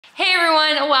Hey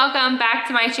everyone, welcome back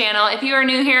to my channel. If you are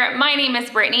new here, my name is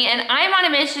Brittany and I'm on a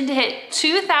mission to hit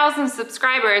 2,000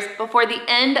 subscribers before the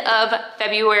end of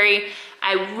February.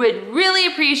 I would really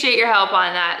appreciate your help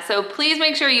on that, so please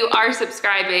make sure you are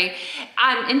subscribing.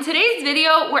 In today's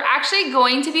video, we're actually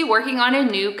going to be working on a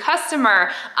new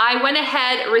customer. I went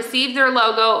ahead, received their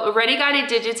logo, already got it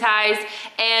digitized,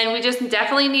 and we just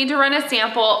definitely need to run a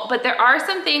sample, but there are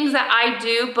some things that I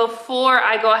do before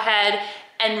I go ahead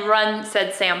and run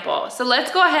said sample. So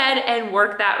let's go ahead and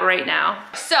work that right now.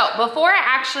 So before I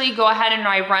actually go ahead and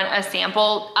I run a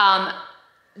sample,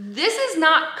 this is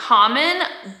not common,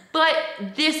 but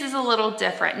this is a little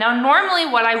different. Now, normally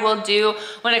what I will do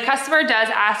when a customer does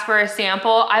ask for a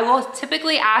sample, I will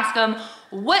typically ask them,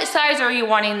 what size are you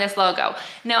wanting this logo?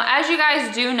 Now, as you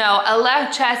guys do know, a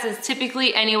left chest is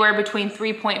typically anywhere between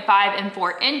 3.5 and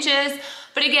 4 inches.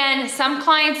 But again, some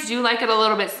clients do like it a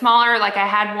little bit smaller. Like I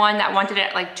had one that wanted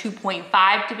it like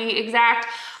 2.5 to be exact.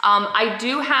 I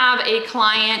do have a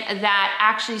client that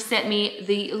actually sent me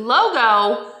the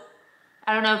logo.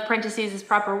 I don't know if parentheses is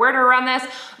proper word around this,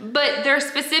 but their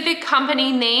specific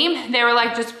company name, they were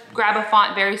like, just grab a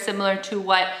font very similar to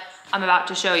what I'm about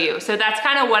to show you. So that's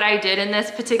kind of what I did in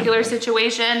this particular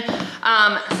situation.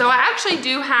 So I actually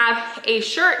do have a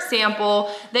shirt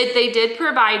sample that they did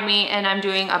provide me, and I'm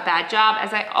doing a bad job,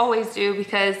 as I always do,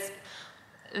 because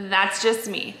that's just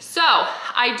me. So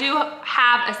I do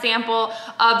have a sample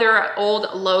of their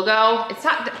old logo. It's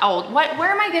not old.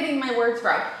 Where am I getting my words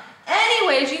from?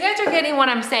 Anyways, you guys are getting what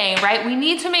I'm saying, right? We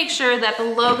need to make sure that the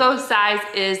logo size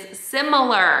is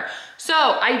similar. So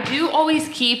I do always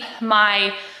keep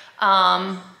my,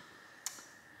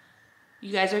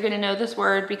 you guys are gonna know this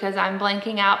word because I'm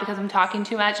blanking out because I'm talking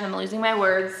too much and I'm losing my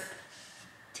words.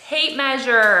 Tape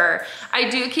measure. I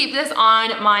do keep this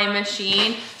on my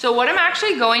machine. So what I'm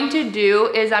actually going to do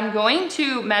is I'm going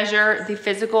to measure the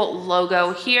physical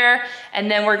logo here, and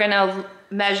then we're gonna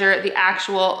measure the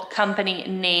actual company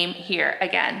name here.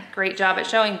 Again, great job at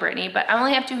showing, Brittany, but I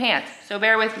only have 2 hands, so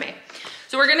bear with me.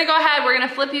 So we're gonna go ahead, we're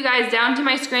gonna flip you guys down to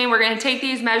my screen, we're gonna take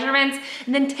these measurements,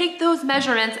 and then take those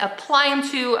measurements, apply them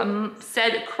to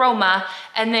said chroma,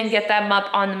 and then get them up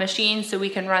on the machine so we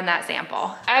can run that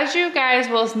sample. As you guys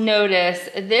will notice,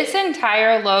 this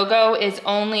entire logo is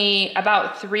only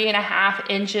about 3.5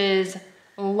 inches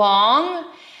long.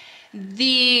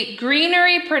 The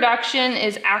greenery production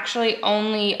is actually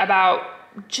only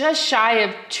about just shy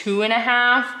of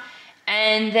 2.5.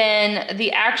 And then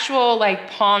the actual like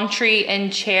palm tree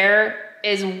and chair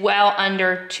is well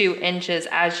under 2 inches,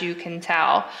 as you can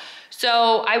tell.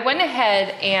 So I went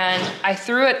ahead and I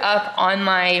threw it up on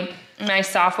my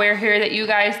software here that you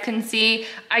guys can see.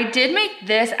 I did make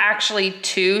this actually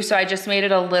 2, so I just made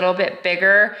it a little bit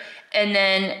bigger. And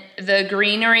then the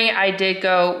greenery, I did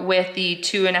go with the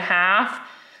 2.5.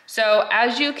 So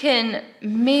as you can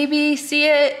maybe see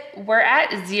it, we're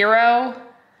at 0.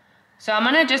 So I'm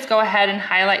gonna just go ahead and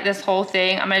highlight this whole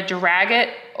thing. I'm gonna drag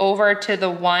it over to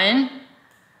the 1.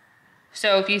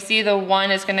 So if you see the 1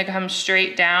 is gonna come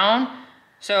straight down.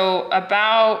 So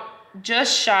about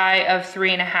just shy of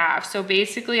 3.5. So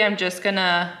basically I'm just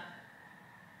gonna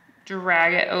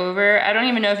drag it over. I don't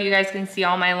even know if you guys can see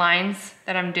all my lines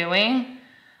that I'm doing,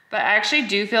 but I actually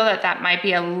do feel that that might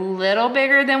be a little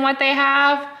bigger than what they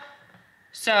have.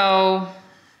 So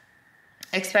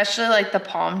especially like the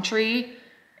palm tree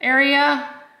area.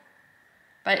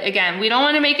 But again, we don't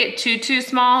want to make it too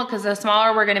small, because the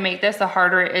smaller we're going to make this, the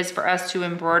harder it is for us to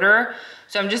embroider.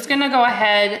 So I'm just going to go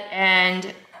ahead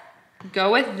and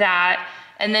go with that.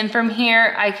 And then from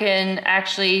here, I can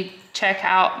actually check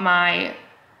out my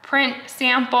print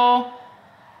sample,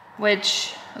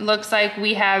 which looks like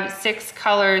we have 6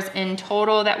 colors in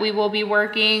total that we will be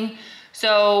working.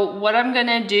 So what I'm going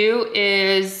to do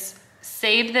is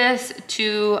save this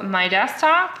to my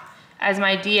desktop as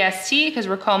my DST, because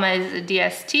Racoma is a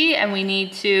DST, and we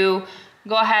need to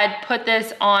go ahead, put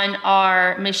this on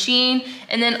our machine.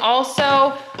 And then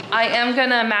also, I am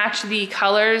gonna match the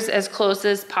colors as close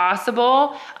as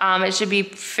possible. It should be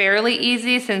fairly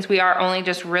easy since we are only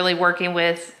just really working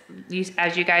with,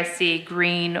 as you guys see,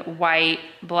 green, white,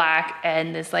 black,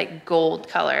 and this like gold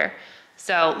color.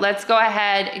 So let's go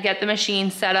ahead and get the machine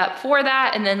set up for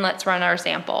that, and then let's run our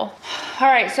sample. All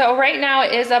right, so right now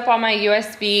it is up on my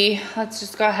USB. Let's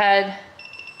just go ahead,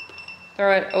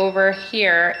 throw it over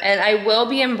here. And I will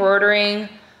be embroidering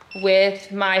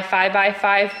with my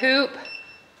 5x5 hoop.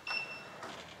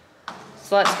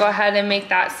 So let's go ahead and make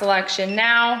that selection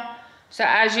now. So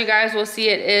as you guys will see,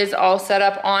 it is all set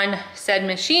up on said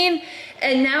machine.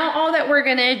 And now all that we're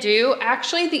gonna do,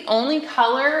 actually the only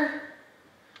color,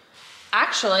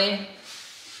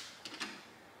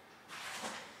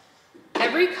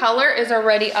 Every color is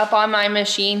already up on my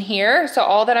machine here. So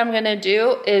all that I'm gonna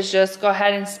do is just go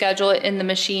ahead and schedule it in the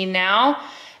machine now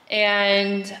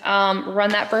and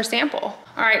run that first sample.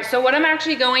 All right, so what I'm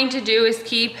actually going to do is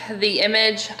keep the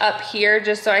image up here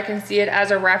just so I can see it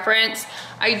as a reference.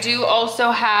 I do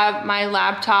also have my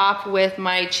laptop with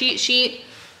my cheat sheet.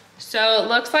 So it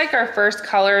looks like our first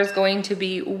color is going to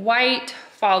be white,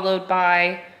 followed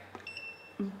by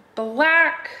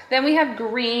black. Then we have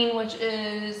green, which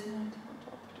is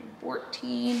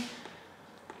 14.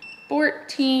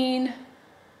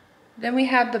 Then we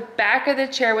have the back of the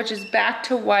chair, which is back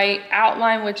to white,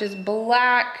 outline, which is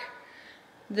black.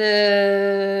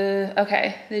 The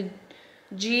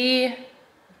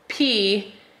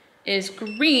GP is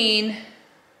green.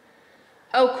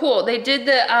 Oh, cool. They did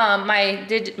the,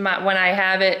 when I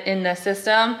have it in the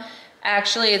system,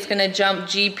 actually it's gonna jump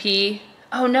GP.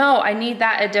 Oh no, I need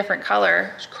that a different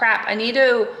color. Crap, I need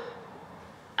to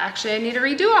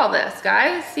redo all this,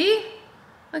 guys. See?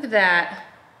 Look at that.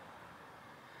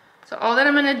 So all that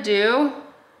I'm gonna do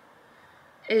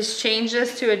is change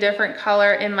this to a different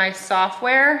color in my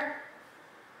software.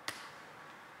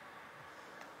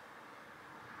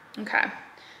 Okay,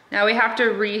 now we have to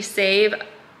resave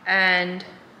and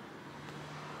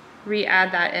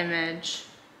re-add that image.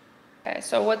 Okay,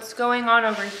 so what's going on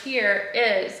over here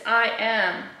is I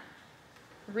am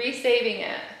resaving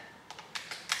it.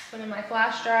 Put in my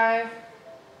flash drive.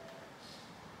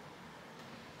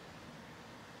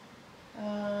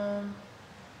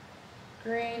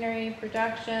 Greenery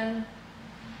production.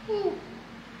 Woo.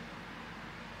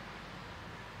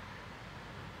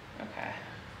 Okay.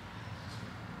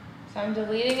 So I'm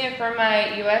deleting it from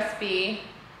my USB.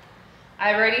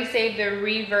 I've already saved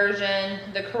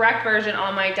the correct version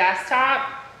on my desktop,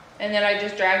 and then I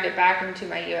just dragged it back into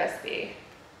my USB.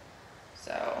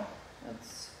 So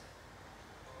let's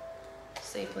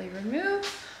safely remove.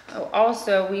 Oh,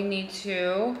 also we need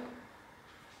to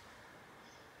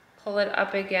pull it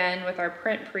up again with our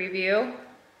print preview.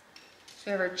 So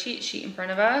we have our cheat sheet in front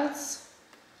of us.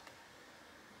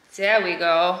 There we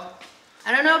go.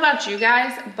 I don't know about you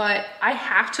guys, but I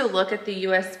have to look at the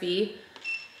USB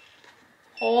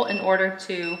hole in order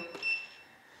to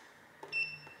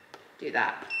do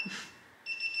that.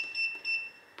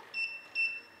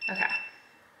 Okay.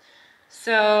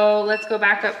 So let's go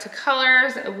back up to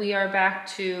colors. We are back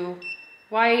to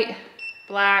white,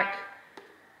 black,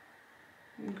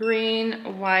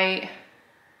 green, white,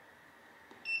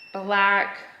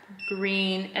 black,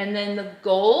 green, and then the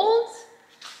gold.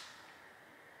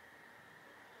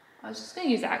 I was just gonna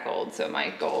use that gold, so my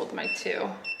gold, my 2.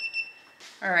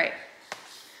 All right,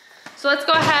 so let's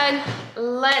go ahead,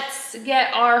 let's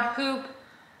get our hoop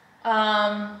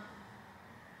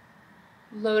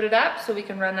loaded up so we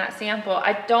can run that sample.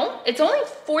 It's only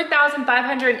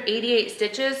 4,588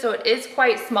 stitches, so it is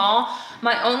quite small.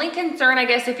 My only concern, I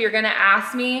guess, if you're gonna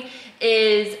ask me,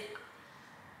 is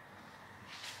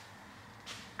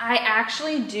I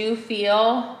actually do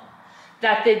feel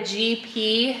that the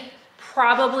GP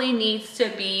probably needs to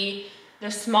be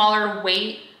the smaller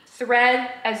weight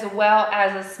thread as well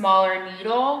as a smaller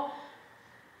needle.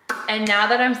 And now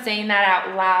that I'm saying that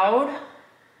out loud,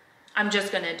 I'm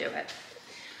just gonna do it.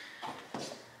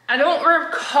 I don't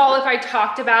recall if I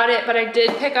talked about it, but I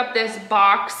did pick up this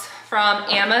box from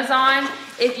Amazon.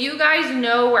 If you guys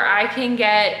know where I can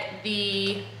get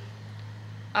the,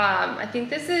 I think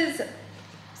this is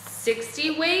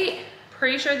 60 weight,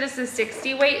 pretty sure this is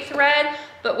 60 weight thread,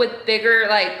 but with bigger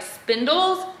like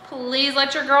spindles, please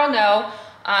let your girl know.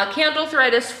 Candle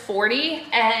thread is 40,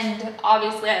 and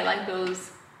obviously I like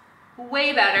those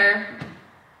way better.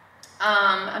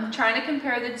 I'm trying to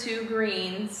compare the two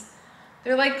greens.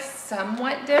 They're like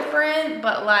somewhat different,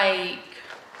 but like,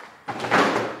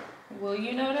 will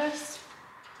you notice?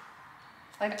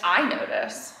 Like I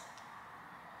notice,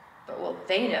 but will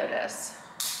they notice?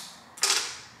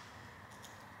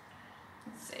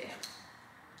 Let's see.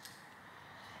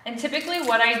 And typically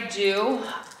what I do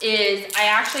is I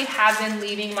actually have been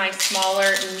leaving my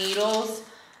smaller needles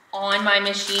on my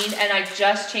machine, and I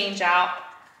just change out.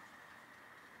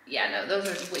 Yeah, no, those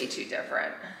are way too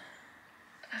different.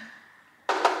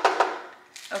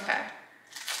 Okay,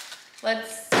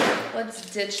 let's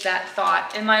ditch that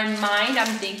thought. In my mind,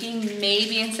 I'm thinking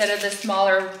maybe instead of the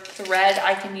smaller thread,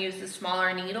 I can use the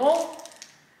smaller needle.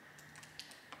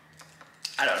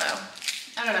 I don't know.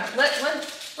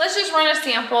 Let's just run a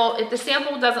sample. If the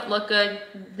sample doesn't look good,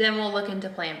 then we'll look into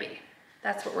plan B.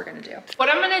 That's what we're gonna do. What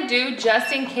I'm gonna do,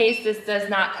 just in case this does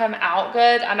not come out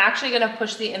good, I'm actually gonna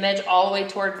push the image all the way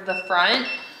towards the front.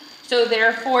 So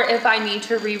therefore, if I need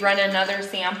to rerun another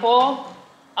sample,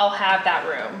 I'll have that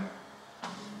room.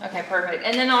 Okay, perfect.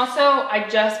 And then also, I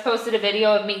just posted a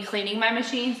video of me cleaning my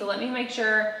machine, so let me make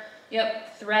sure,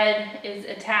 yep, thread is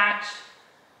attached.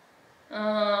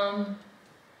 9,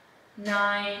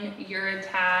 you're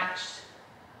attached.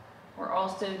 We're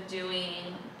also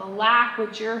doing black,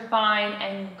 which you're fine,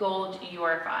 and gold,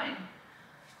 you're fine.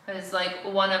 Because like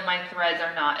one of my threads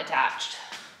are not attached.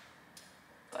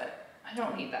 But I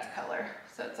don't need that color,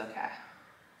 so it's okay.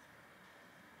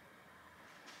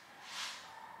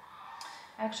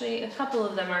 Actually, a couple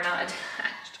of them are not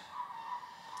attached.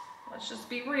 Let's just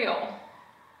be real.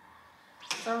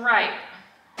 It's all right.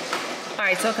 All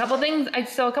right, so a couple things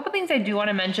I do want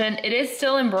to mention. It is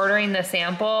still embroidering the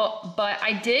sample, but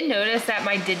I did notice that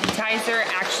my digitizer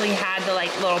actually had the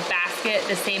like little basket,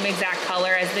 the same exact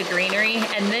color as the greenery,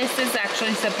 and this is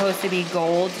actually supposed to be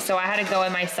gold, so I had to go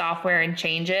in my software and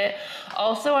change it.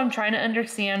 Also, I'm trying to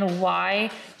understand why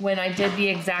when I did the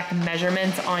exact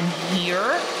measurements on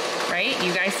here, right?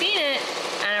 You guys seen it,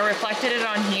 and I reflected it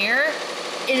on here,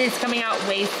 it is coming out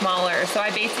way smaller. So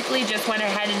I basically just went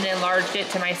ahead and enlarged it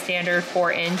to my standard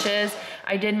 4 inches.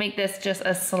 I did make this just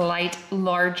a slight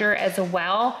larger as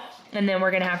well. And then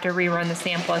we're gonna have to rerun the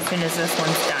sample as soon as this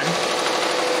one's done.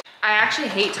 I actually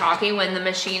hate talking when the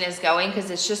machine is going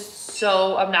because it's just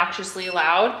so obnoxiously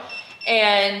loud.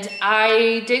 And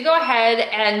I did go ahead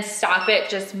and stop it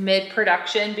just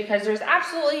mid-production because there's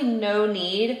absolutely no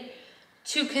need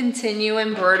to continue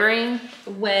embroidering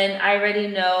when I already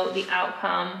know the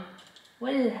outcome.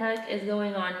 What the heck is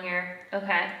going on here?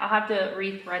 Okay, I'll have to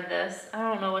rethread this. I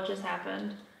don't know what just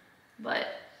happened, but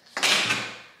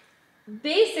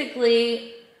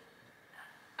basically,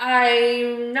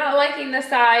 I'm not liking the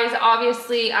size.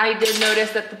 Obviously, I did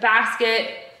notice that the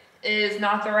basket is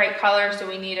not the right color, so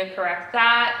we need to correct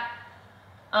that.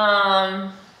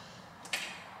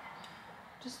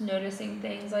 Just noticing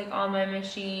things like on my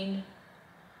machine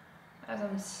as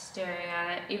I'm staring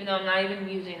at it, even though I'm not even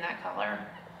using that color.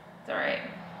 It's all right.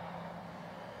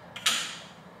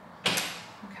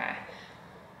 Okay.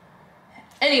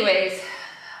 Anyways,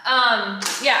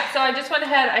 yeah, so I just went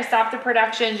ahead, I stopped the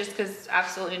production just because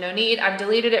absolutely no need. I've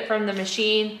deleted it from the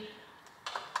machine.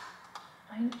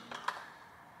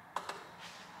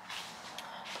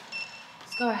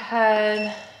 Let's go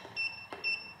ahead.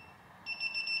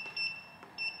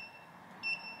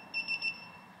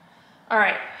 All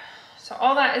right. So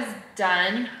all that is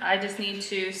done. I just need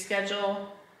to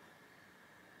schedule.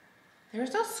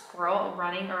 There's a squirrel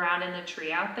running around in the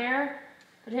tree out there,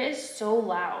 but it is so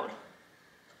loud.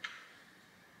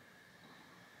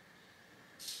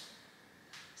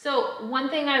 So one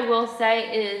thing I will say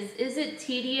is it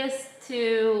tedious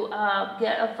to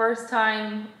get a first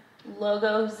time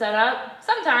logo set up?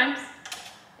 Sometimes.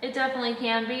 It definitely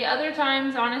can be. Other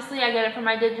times, honestly, I get it from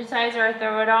my digitizer, I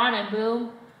throw it on and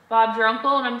boom, Bob's your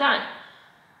uncle, and I'm done.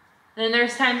 Then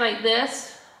there's times like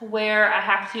this where I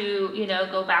have to, you know,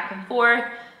 go back and forth,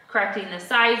 correcting the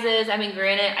sizes. I mean,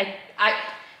 granted,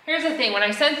 here's the thing. When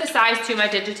I sent the size to my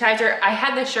digitizer, I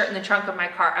had this shirt in the trunk of my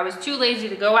car. I was too lazy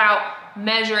to go out,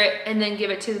 measure it, and then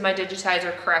give it to my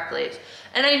digitizer correctly.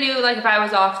 And I knew, like, if I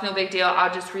was off, no big deal.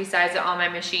 I'll just resize it on my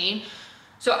machine.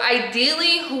 So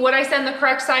ideally, would I send the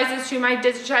correct sizes to my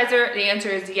digitizer? The answer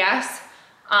is yes.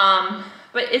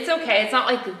 But it's okay. It's not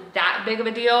like that big of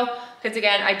a deal. Because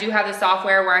again, I do have the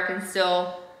software where I can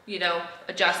still, you know,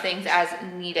 adjust things as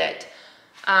needed.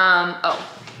 Oh,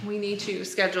 we need to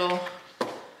schedule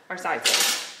our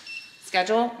sizes.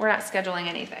 Schedule? We're not scheduling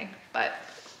anything, but.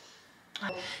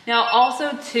 Now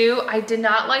also too, I did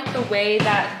not like the way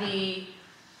that the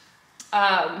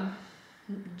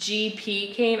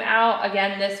GP came out.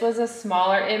 Again, this was a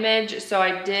smaller image, so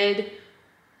I did,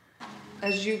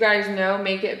 as you guys know,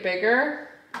 make it bigger.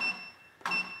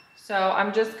 So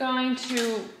I'm just going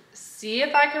to see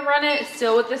if I can run it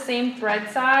still with the same thread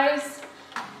size.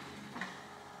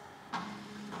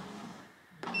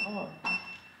 Oh,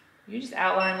 you just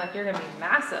outlined like you're gonna be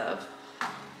massive.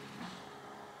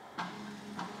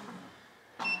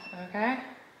 Okay.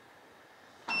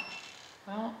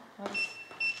 Well, let's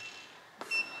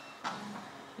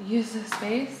use this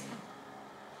space.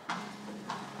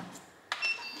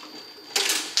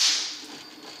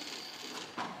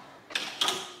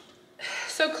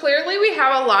 So clearly we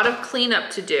have a lot of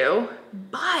cleanup to do,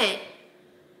 but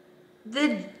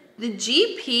the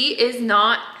GP is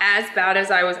not as bad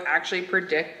as I was actually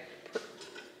projecting.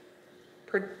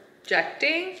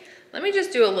 Let me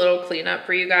just do a little cleanup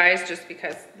for you guys just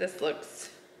because this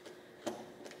looks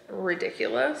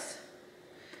ridiculous.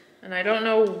 And I don't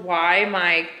know why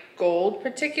my gold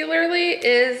particularly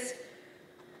is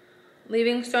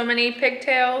leaving so many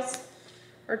pigtails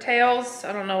or tails.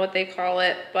 I don't know what they call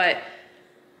it, but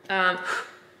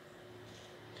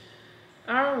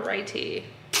Alrighty.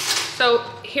 So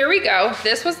here we go.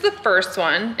 This was the first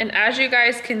one. And as you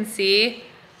guys can see,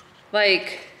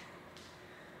 like,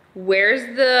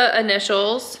 where's the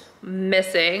initials?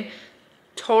 Missing.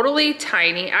 Totally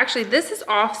tiny. Actually, this is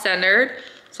off-centered.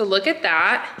 So look at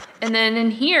that. And then in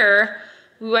here,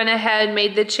 we went ahead and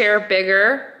made the chair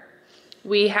bigger.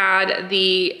 We had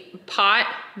the pot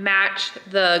match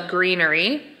the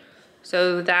greenery.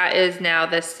 So that is now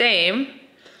the same.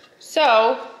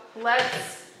 So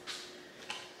let's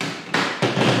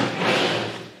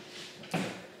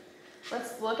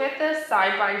look at this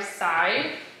side by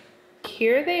side.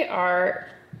 Here they are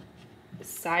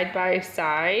side by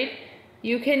side.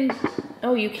 You can,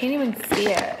 oh, you can't even see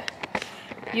it.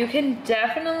 You can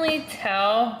definitely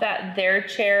tell that their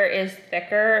chair is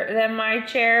thicker than my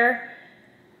chair.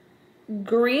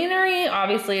 Greenery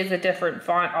obviously is a different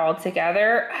font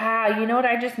altogether. You know what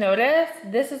I just noticed?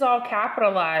 This is all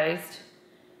capitalized.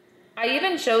 I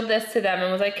even showed this to them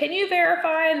and was like, can you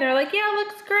verify? And they're like, yeah,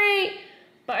 looks great.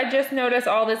 But I just noticed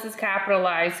all this is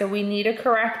capitalized, so we need to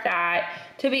correct that.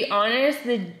 To be honest,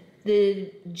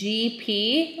 the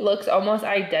GP looks almost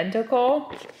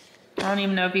identical. I don't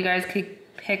even know if you guys could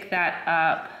pick that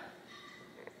up,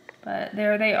 but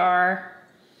there they are.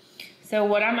 So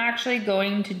what I'm actually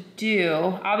going to do,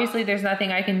 obviously there's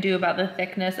nothing I can do about the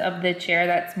thickness of the chair.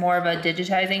 That's more of a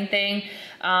digitizing thing.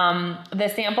 The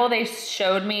sample they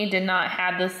showed me did not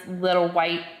have this little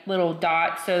white little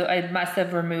dot, so I must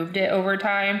have removed it over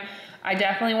time. I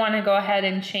definitely want to go ahead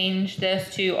and change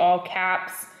this to all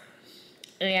caps.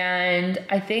 And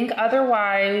I think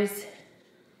otherwise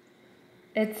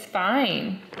it's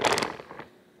fine.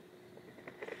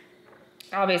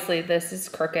 Obviously this is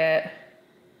crooked.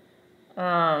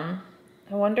 I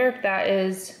wonder if that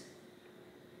is,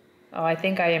 oh, I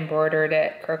think I embroidered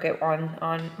it crooked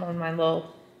on my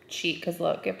little sheet, because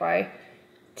look, if I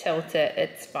tilt it,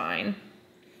 it's fine.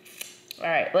 All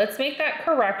right, let's make that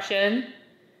correction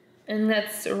and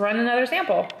let's run another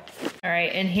sample. All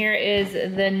right, and here is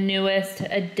the newest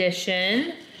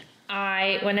addition.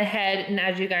 I went ahead and,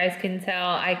 as you guys can tell,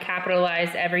 I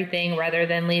capitalized everything rather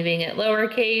than leaving it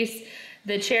lowercase.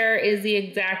 The chair is the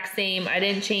exact same. I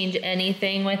didn't change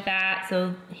anything with that.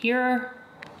 So here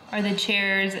are the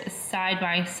chairs side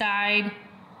by side.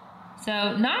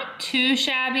 So not too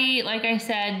shabby. Like I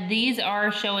said, these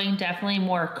are showing definitely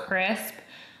more crisp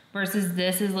versus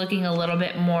this is looking a little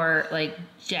bit more like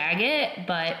jagged,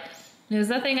 but there's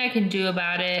nothing I can do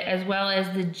about it. As well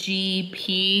as the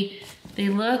GP, they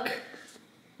look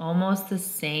almost the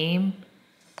same.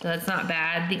 So that's not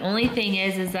bad. The only thing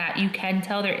is that you can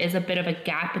tell there is a bit of a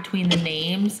gap between the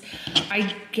names.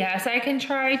 I guess I can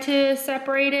try to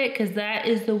separate it because that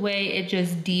is the way it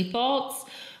just defaults.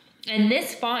 And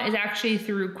this font is actually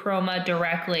through Chroma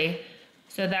directly.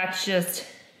 So that's just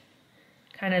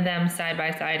kind of them side by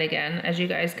side again, as you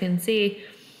guys can see.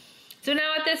 So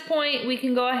now at this point, we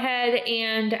can go ahead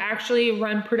and actually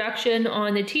run production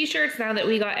on the t-shirts now that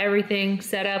we got everything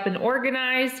set up and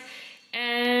organized.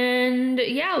 And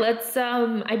yeah, let's,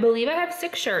 I believe I have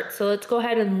 6 shirts, so let's go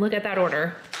ahead and look at that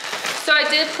order. So I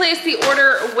did place the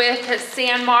order with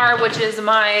Sanmar, which is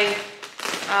my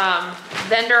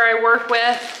vendor I work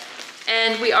with.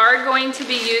 And we are going to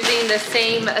be using the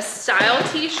same style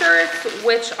t-shirts,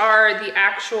 which are the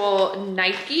actual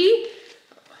Nike.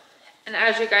 And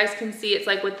as you guys can see, it's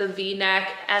like with the V-neck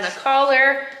and a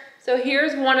collar. So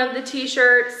here's one of the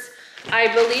t-shirts.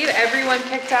 I believe everyone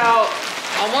picked out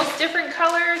almost different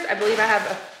colors. I believe I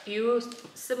have a few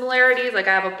similarities. Like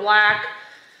I have a black,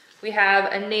 we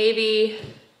have a navy,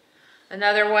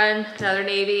 another one, another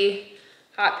navy,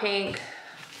 hot pink,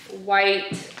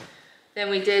 white. Then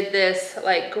we did this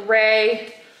like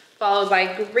gray, followed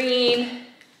by green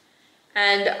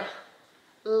and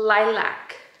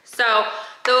lilac. So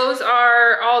those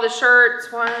are all the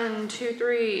shirts. 1, 2,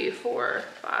 3, 4,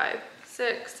 5,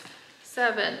 6,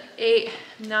 7, 8,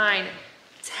 9,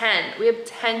 10. We have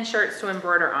 10 shirts to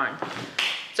embroider on.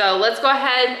 So let's go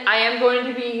ahead. I am going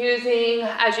to be using,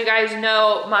 as you guys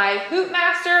know, my Hoop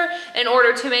Master in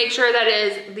order to make sure that it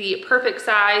is the perfect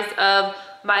size of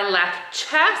my left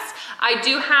chest. I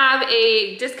do have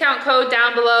a discount code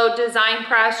down below,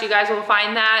 Designpress. You guys will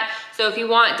find that. So if you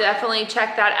want, definitely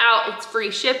check that out. It's free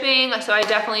shipping. So I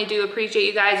definitely do appreciate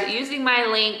you guys using my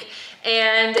link.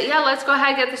 And yeah, let's go ahead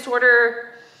and get this order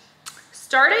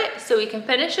started so we can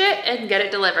finish it and get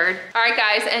it delivered. All right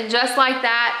guys, and just like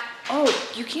that,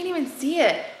 oh, you can't even see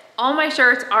it. All my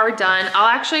shirts are done. I'll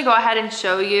actually go ahead and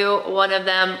show you one of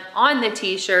them on the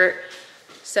t-shirt.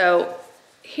 So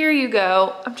here you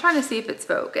go. I'm trying to see if it's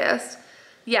focused.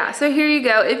 Yeah, so here you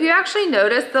go. If you actually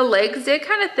notice, the legs did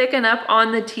kind of thicken up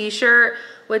on the t-shirt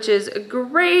which is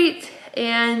great,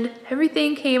 and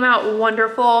everything came out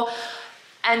wonderful.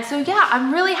 And so yeah,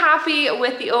 I'm really happy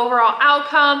with the overall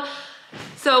outcome.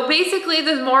 So basically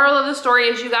the moral of the story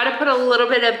is you got to put a little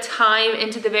bit of time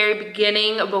into the very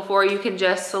beginning before you can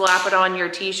just slap it on your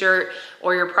t-shirt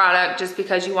or your product, just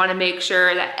because you want to make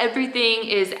sure that everything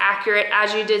is accurate.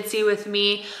 As you did see with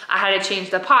me, I had to change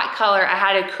the pot color. I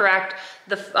had to correct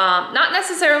the, not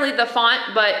necessarily the font,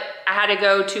 but I had to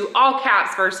go to all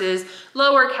caps versus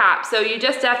lower caps. So you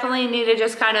just definitely need to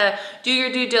just kind of do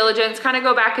your due diligence, kind of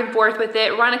go back and forth with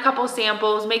it, run a couple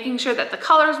samples, making sure that the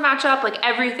colors match up, like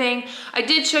everything. I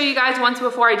did show you guys once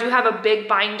before, I do have a big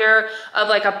binder of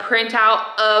like a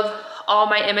printout of all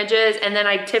my images, and then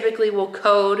I typically will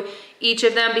code each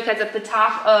of them, because at the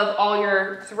top of all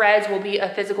your threads will be a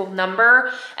physical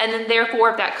number, and then therefore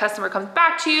if that customer comes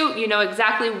back to you, you know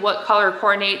exactly what color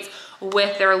coordinates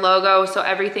with their logo, so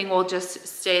everything will just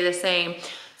stay the same.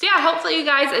 So yeah, hopefully you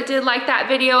guys did like that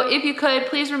video. If you could,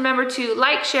 please remember to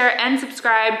like, share, and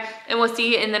subscribe, and we'll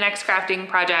see you in the next crafting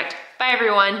project. Bye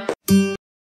everyone.